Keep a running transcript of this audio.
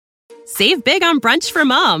Save big on brunch for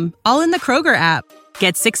mom, all in the Kroger app.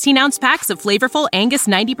 Get 16-ounce packs of flavorful Angus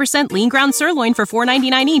 90% lean ground sirloin for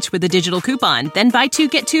 $4.99 each with a digital coupon. Then buy 2,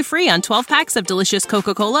 get 2 free on 12 packs of delicious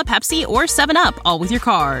Coca-Cola, Pepsi, or 7-Up, all with your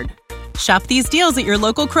card. Shop these deals at your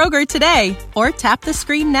local Kroger today, or tap the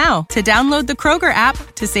screen now to download the Kroger app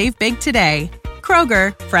to save big today.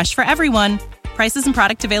 Kroger, fresh for everyone. Prices and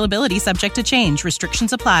product availability subject to change.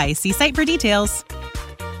 Restrictions apply. See site for details.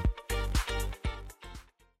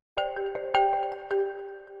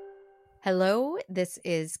 Hello, this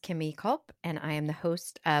is Kimmy Culp, and I am the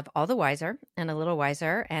host of All the Wiser and A Little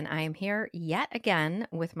Wiser, and I am here yet again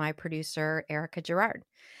with my producer, Erica Gerard.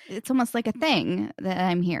 It's almost like a thing that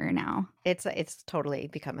I'm here now. It's totally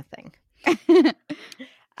become a thing.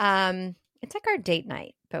 It's like our date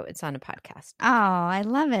night, but it's on a podcast. Oh, I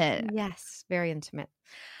love it. Yes, very intimate.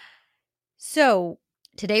 So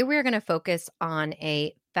today we're going to focus on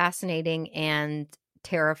a fascinating and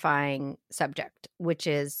terrifying subject, which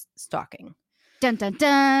is stalking. Dun dun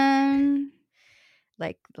dun.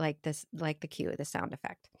 Like this, like the cue, the sound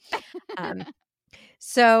effect.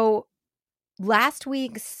 So last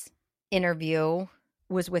week's interview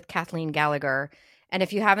was with Kathleen Gallagher, and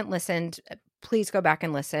if you haven't listened, please go back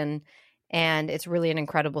and listen. And it's really an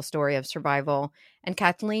incredible story of survival. And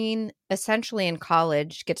Kathleen, essentially in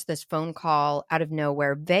college, gets this phone call out of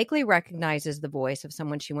nowhere, vaguely recognizes the voice of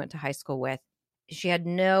someone she went to high school with. She had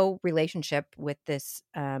no relationship with this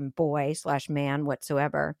boy/man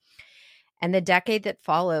whatsoever. And the decade that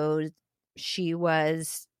followed, she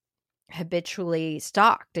was habitually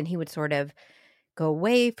stalked, and he would sort of go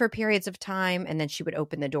away for periods of time, and then she would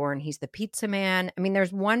open the door and he's the pizza man. I mean,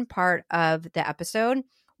 there's one part of the episode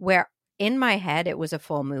where in my head, it was a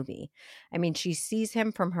full movie. I mean, she sees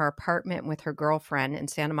him from her apartment with her girlfriend in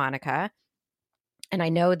Santa Monica. And I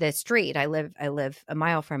know the street. I live a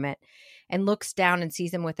mile from it, and looks down and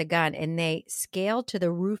sees him with a gun. And they scale to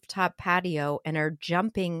the rooftop patio and are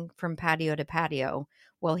jumping from patio to patio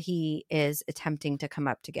while he is attempting to come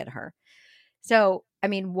up to get her. So, I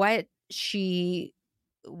mean, what she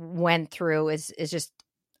went through is just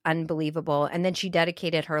unbelievable. And then she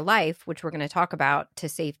dedicated her life, which we're going to talk about, to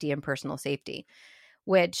safety and personal safety,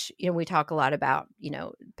 which, you know, we talk a lot about, you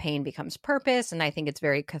know, pain becomes purpose. And I think it's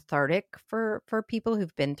very cathartic for people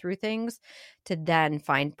who've been through things to then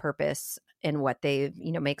find purpose in what they've,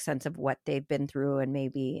 you know, make sense of what they've been through, and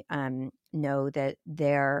maybe know that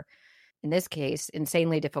their, in this case,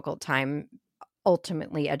 insanely difficult time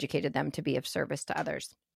ultimately educated them to be of service to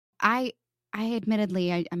others. I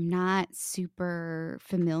admittedly, I'm not super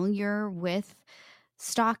familiar with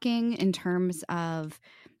stalking in terms of,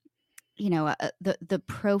 you know, the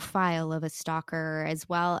profile of a stalker, as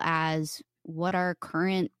well as what our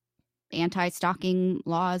current anti-stalking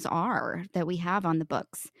laws are that we have on the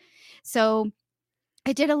books. So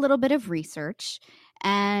I did a little bit of research,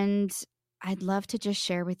 and I'd love to just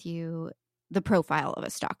share with you the profile of a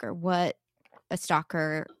stalker, what a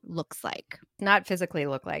stalker looks like. Not physically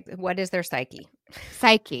look like. What is their psyche?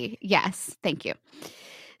 Psyche. Yes. Thank you.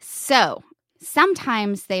 So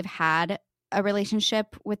sometimes they've had a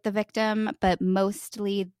relationship with the victim, but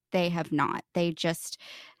mostly they have not. They just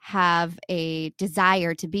have a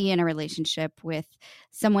desire to be in a relationship with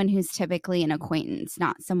someone who's typically an acquaintance,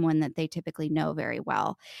 not someone that they typically know very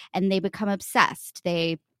well. And they become obsessed.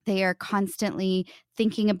 They are constantly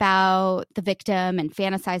thinking about the victim and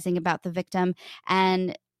fantasizing about the victim.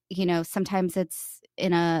 And, you know, sometimes it's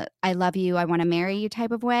in a I love you, I want to marry you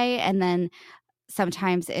type of way. And then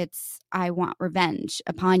sometimes it's I want revenge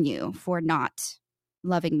upon you for not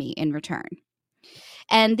loving me in return.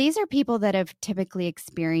 And these are people that have typically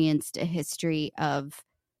experienced a history of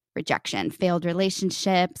rejection, failed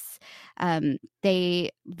relationships.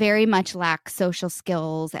 They very much lack social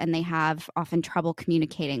skills, and they have often trouble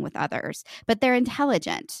communicating with others. But they're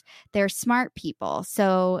intelligent. They're smart people.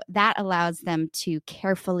 So that allows them to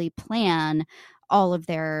carefully plan all of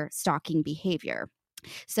their stalking behavior.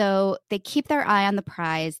 So they keep their eye on the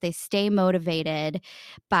prize. They stay motivated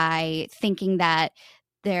by thinking that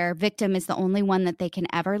their victim is the only one that they can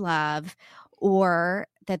ever love, or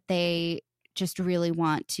that they just really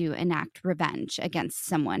want to enact revenge against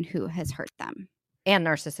someone who has hurt them. And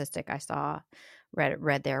narcissistic, I saw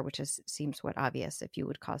read there, which seems what obvious if you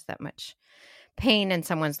would cause that much pain in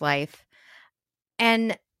someone's life.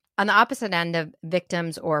 And on the opposite end of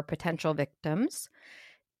victims or potential victims,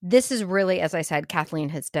 this is really, as I said, Kathleen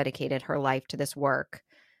has dedicated her life to this work.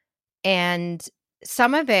 And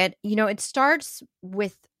some of it, you know, it starts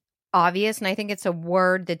with obvious, and I think it's a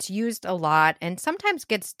word that's used a lot and sometimes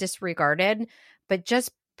gets disregarded, but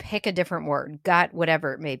just pick a different word, gut,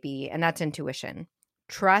 whatever it may be, and that's intuition.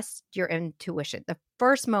 trust your intuition. The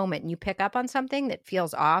first moment you pick up on something that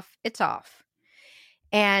feels off, it's off.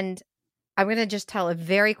 And I'm going to just tell a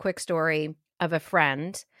very quick story of a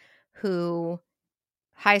friend who,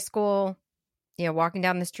 high school, walking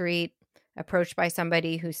down the street, approached by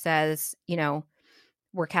somebody who says,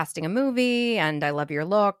 we're casting a movie and I love your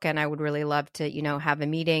look and I would really love to, have a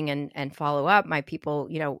meeting and follow up. My people,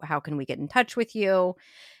 how can we get in touch with you?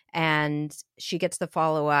 And she gets the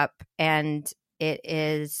follow up, and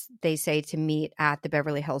they say to meet at the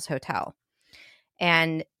Beverly Hills Hotel.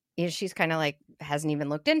 And she's kind of like, hasn't even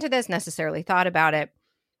looked into this, necessarily thought about it.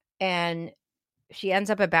 And she ends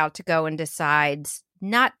up about to go and decides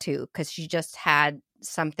not to, because she just had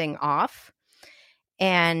something off.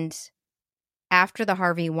 And after the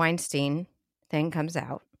Harvey Weinstein thing comes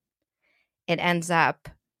out, it ends up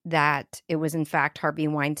that it was in fact Harvey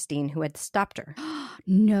Weinstein who had stopped her.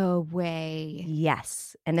 No way.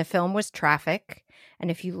 Yes. And the film was Traffic. And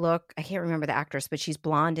if you look, I can't remember the actress, but she's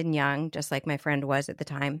blonde and young, just like my friend was at the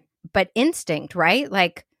time. But instinct, right?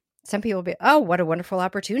 Like some people be, oh, what a wonderful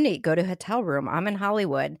opportunity. Go to a hotel room. I'm in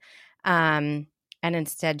Hollywood. And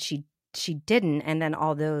instead she didn't. And then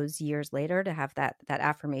all those years later to have that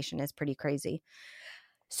affirmation is pretty crazy.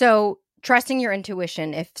 So trusting your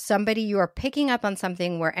intuition. If you are picking up on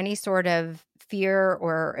something where any sort of fear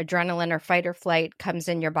or adrenaline or fight or flight comes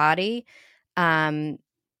in your body,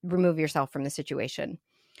 remove yourself from the situation.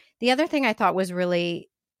 The other thing I thought was really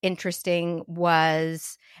interesting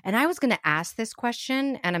was, and I was going to ask this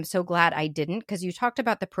question, and I'm so glad I didn't, because you talked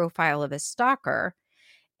about the profile of a stalker,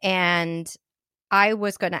 and I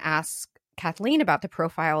was going to ask Kathleen about the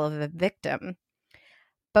profile of a victim.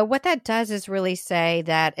 But what that does is really say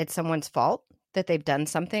that it's someone's fault that they've done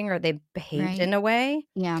something or they've behaved in a way.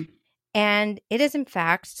 Yeah. And it is, in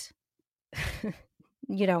fact,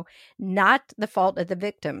 not the fault of the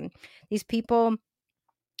victim. These people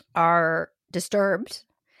are disturbed.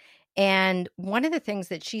 And one of the things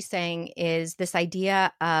that she's saying is this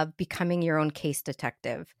idea of becoming your own case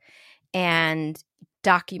detective and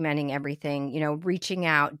documenting everything, reaching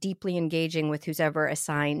out, deeply engaging with who's ever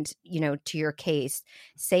assigned, to your case,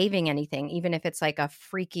 saving anything, even if it's like a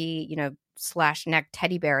freaky, slash neck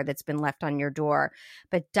teddy bear that's been left on your door,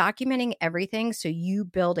 but documenting everything so you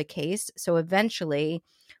build a case. So eventually,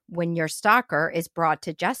 when your stalker is brought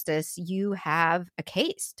to justice, you have a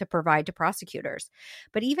case to provide to prosecutors.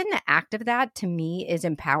 But even the act of that, to me, is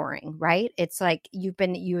empowering, right? It's like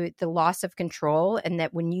the loss of control, and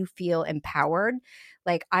that when you feel empowered,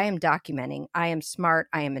 like, I am documenting, I am smart,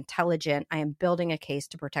 I am intelligent, I am building a case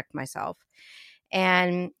to protect myself.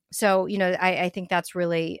 And so, I think that's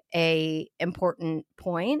really a important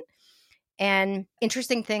point. And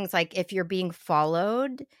interesting things, like if you're being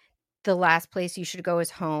followed, the last place you should go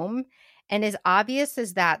is home. And as obvious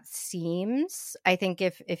as that seems, I think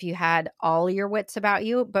if you had all your wits about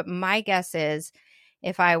you, but my guess is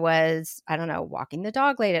if I was, I don't know, walking the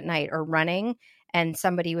dog late at night or running and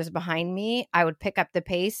somebody was behind me, I would pick up the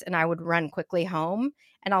pace and I would run quickly home.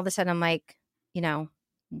 And all of a sudden I'm like,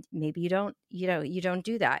 maybe you don't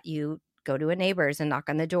do that. You go to a neighbor's and knock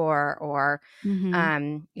on the door, or,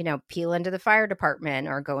 peel into the fire department,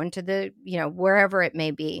 or go into the, wherever it may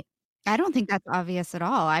be. I don't think that's obvious at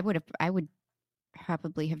all. I would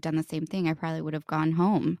probably have done the same thing. I probably would have run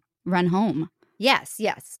home. Yes.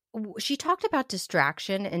 She talked about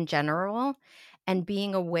distraction in general and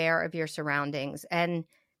being aware of your surroundings. And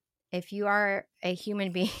if you are a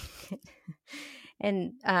human being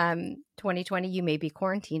in 2020, you may be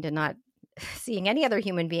quarantined and not seeing any other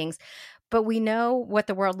human beings, but we know what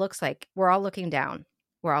the world looks like. We're all looking down.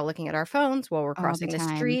 We're all looking at our phones while we're crossing the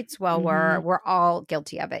streets. While we're all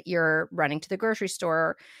guilty of it. You're running to the grocery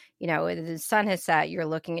store. The sun has set. You're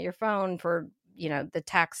looking at your phone for the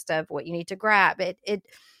text of what you need to grab.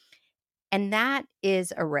 And that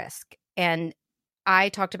is a risk. And I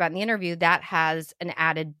talked about in the interview that has an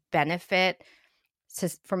added benefit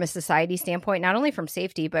from a society standpoint, not only from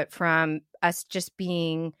safety, but from us just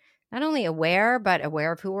being not only aware, but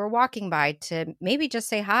aware of who we're walking by, to maybe just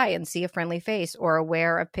say hi and see a friendly face, or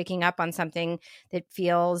aware of picking up on something that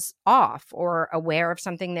feels off, or aware of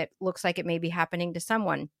something that looks like it may be happening to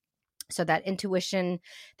someone. So that intuition,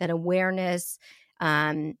 that awareness,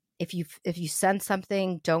 if you sense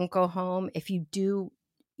something, don't go home. If you do,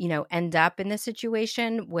 end up in this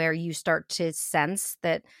situation where you start to sense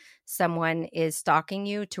that someone is stalking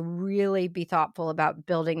you, to really be thoughtful about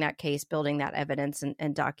building that case, building that evidence,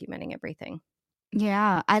 and documenting everything.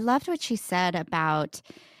 Yeah. I loved what she said about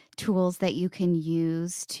tools that you can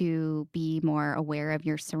use to be more aware of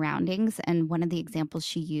your surroundings. And one of the examples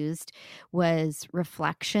she used was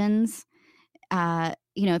reflections.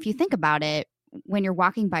 If you think about it, when you're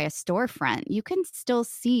walking by a storefront, you can still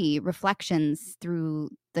see reflections through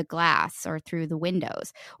the glass or through the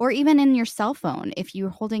windows, or even in your cell phone. If you're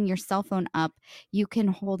holding your cell phone up, you can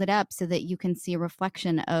hold it up so that you can see a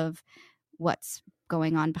reflection of what's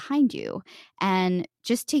going on behind you. And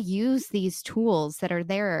just to use these tools that are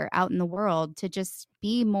there out in the world to just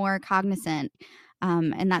be more cognizant.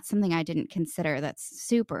 And that's something I didn't consider. That's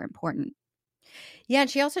super important. Yeah, and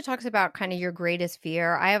she also talks about kind of your greatest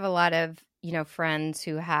fear. I have a lot of, friends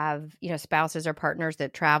who have, spouses or partners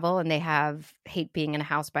that travel and they hate being in a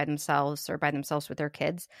house by themselves or by themselves with their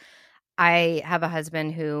kids. I have a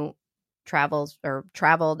husband who travels or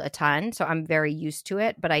traveled a ton, so I'm very used to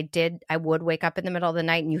it. But I would wake up in the middle of the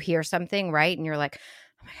night and you hear something, right? And you're like,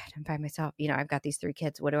 oh my God, I'm by myself. I've got these 3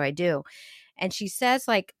 kids. What do I do? And she says,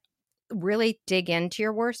 like, really dig into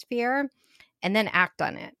your worst fear and then act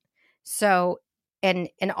on it. So, and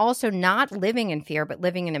also not living in fear, but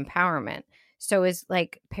living in empowerment. So as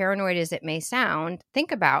like paranoid as it may sound,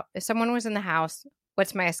 think about if someone was in the house,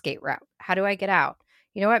 what's my escape route? How do I get out?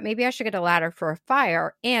 You know what? Maybe I should get a ladder for a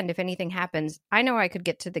fire. And if anything happens, I know I could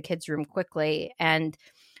get to the kids' room quickly. And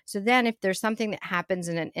so then if there's something that happens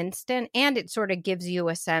in an instant, and it sort of gives you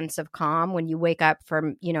a sense of calm when you wake up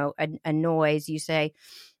from, a noise, you say,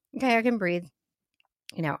 okay, I can breathe.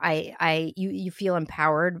 You feel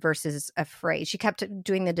empowered versus afraid. She kept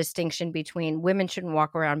doing the distinction between women shouldn't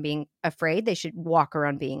walk around being afraid. They should walk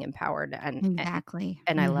around being empowered. Exactly.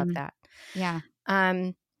 And I love that. Yeah.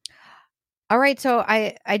 All right. So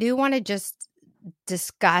I do want to just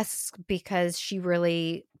discuss, because she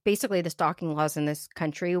really, basically the stalking laws in this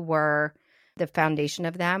country were, the foundation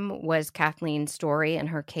of them was Kathleen's story and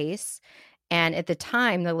her case. And at the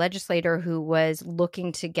time, the legislator who was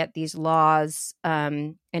looking to get these laws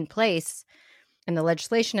in place and the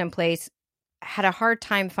legislation in place had a hard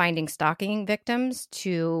time finding stalking victims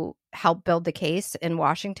to help build the case in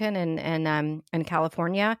Washington and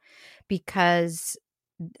California, because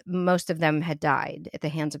most of them had died at the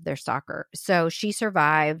hands of their stalker. So she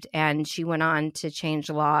survived and she went on to change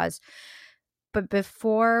laws. But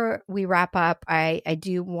before we wrap up, I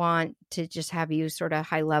do want to just have you sort of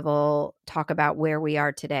high level talk about where we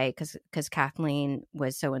are today, because Kathleen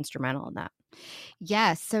was so instrumental in that.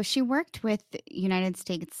 Yes. So she worked with United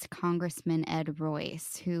States Congressman Ed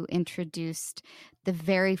Royce, who introduced the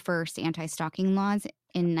very first anti-stalking laws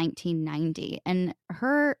in 1990. And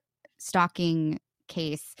her stalking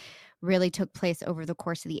case really took place over the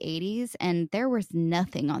course of the 80s, and there was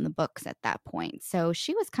nothing on the books at that point. So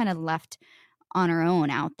she was kind of left on her own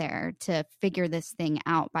out there to figure this thing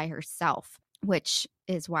out by herself, which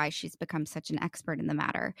is why she's become such an expert in the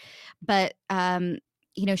matter. But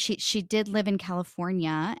she did live in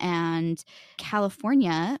California, and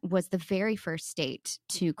California was the very first state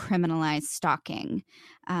to criminalize stalking.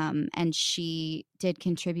 And she did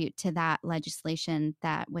contribute to that legislation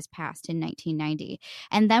that was passed in 1990.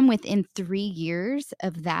 And then within 3 years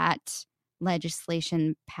of that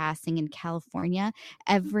legislation passing in California,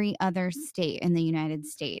 every other state in the United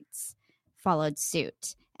States followed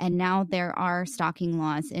suit. And now there are stalking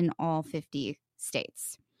laws in all 50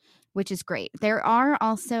 states, which is great. There are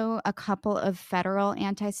also a couple of federal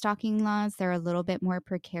anti-stalking laws. They're a little bit more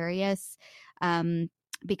precarious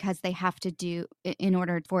because they have to do, in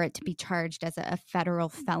order for it to be charged as a federal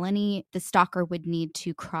felony, the stalker would need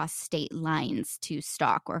to cross state lines to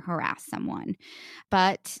stalk or harass someone.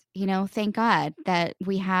 But, thank God that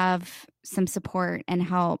we have some support and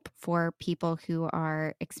help for people who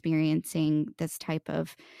are experiencing this type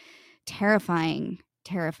of terrifying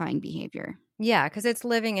behavior. Yeah, because it's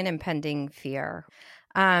living in impending fear.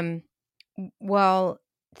 Well,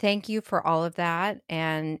 thank you for all of that.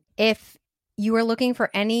 And if you are looking for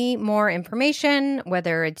any more information,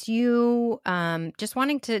 whether it's you just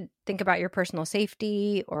wanting to think about your personal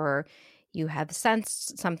safety, or you have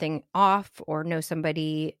sensed something off, or know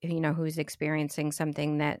somebody who's experiencing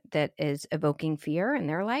something that is evoking fear in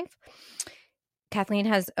their life, Kathleen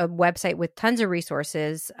has a website with tons of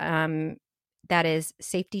resources. That is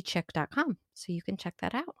safetychick.com. So you can check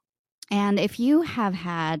that out. And if you have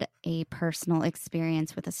had a personal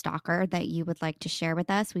experience with a stalker that you would like to share with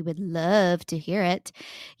us, we would love to hear it.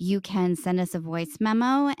 You can send us a voice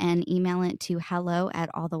memo and email it to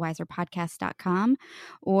hello@allthewiserpodcast.com,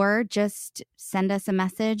 or just send us a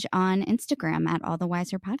message on Instagram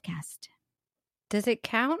 @allthewiserpodcast. Does it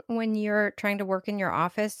count when you're trying to work in your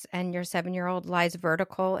office and your 7-year-old lies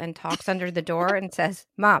vertical and talks under the door and says,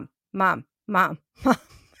 Mom, Mom, Mom, Mom?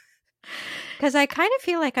 Because I kind of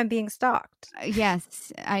feel like I'm being stalked.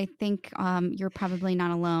 Yes, I think you're probably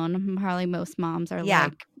not alone. Probably most moms are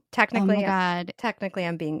like, Technically, oh my God. Technically,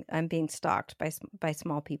 I'm being stalked by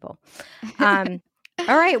small people. All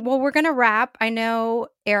right. Well, we're gonna wrap. I know,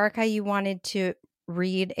 Erica, you wanted to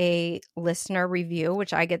read a listener review,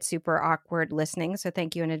 which I get super awkward listening. So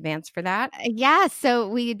thank you in advance for that. Yeah.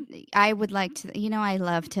 So I would like to, I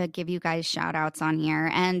love to give you guys shout outs on here.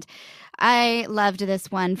 And I loved this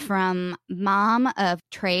one from Mom of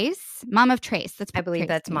Trace. That's I believe Trace,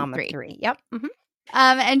 that's Mom of 3. Yep. Mm-hmm.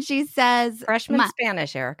 And she says, freshman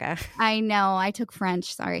Spanish, Erica. I know. I took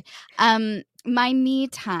French. Sorry. My me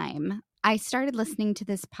time. I started listening to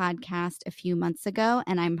this podcast a few months ago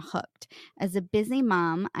and I'm hooked. As a busy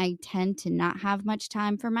mom, I tend to not have much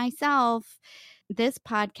time for myself. This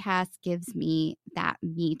podcast gives me that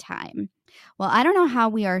me time. Well, I don't know how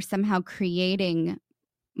we are somehow creating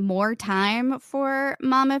more time for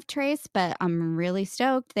Mom of Trace, but I'm really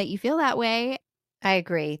stoked that you feel that way. I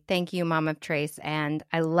agree. Thank you, Mom of Trace. And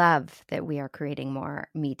I love that we are creating more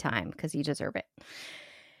me time because you deserve it.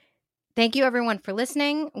 Thank you, everyone, for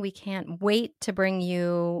listening. We can't wait to bring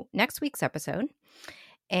you next week's episode.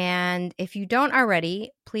 And if you don't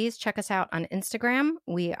already, please check us out on Instagram.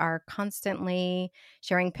 We are constantly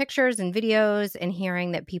sharing pictures and videos and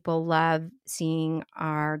hearing that people love seeing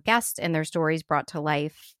our guests and their stories brought to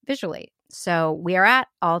life visually. So we are at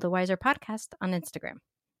All the Wiser Podcast on Instagram.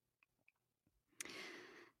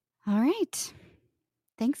 All right.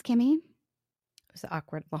 Thanks, Kimmy. It was an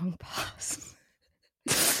awkward long pause.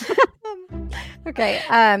 Okay.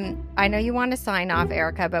 I know you want to sign off,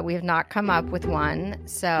 Erica, but we have not come up with one.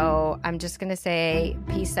 So I'm just going to say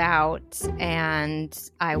peace out, and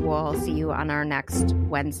I will see you on our next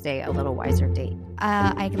Wednesday, A Little Wiser date.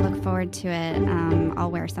 I can look forward to it. I'll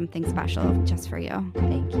wear something special just for you.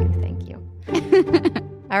 Thank you. Thank you.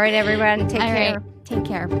 All right, everyone. Take care. Right. Take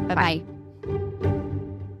care. Bye-bye.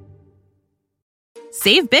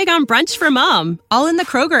 Save big on brunch for mom, all in the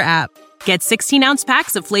Kroger app. Get 16-ounce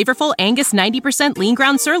packs of flavorful Angus 90% lean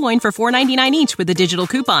ground sirloin for $4.99 each with a digital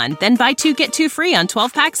coupon. Then buy 2, get 2 free on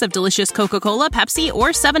 12 packs of delicious Coca-Cola, Pepsi, or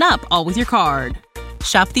 7-Up, all with your card.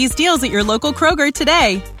 Shop these deals at your local Kroger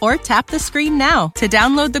today, or tap the screen now to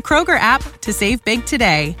download the Kroger app to save big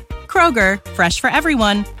today. Kroger, fresh for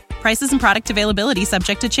everyone. Prices and product availability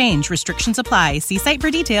subject to change. Restrictions apply. See site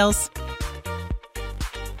for details.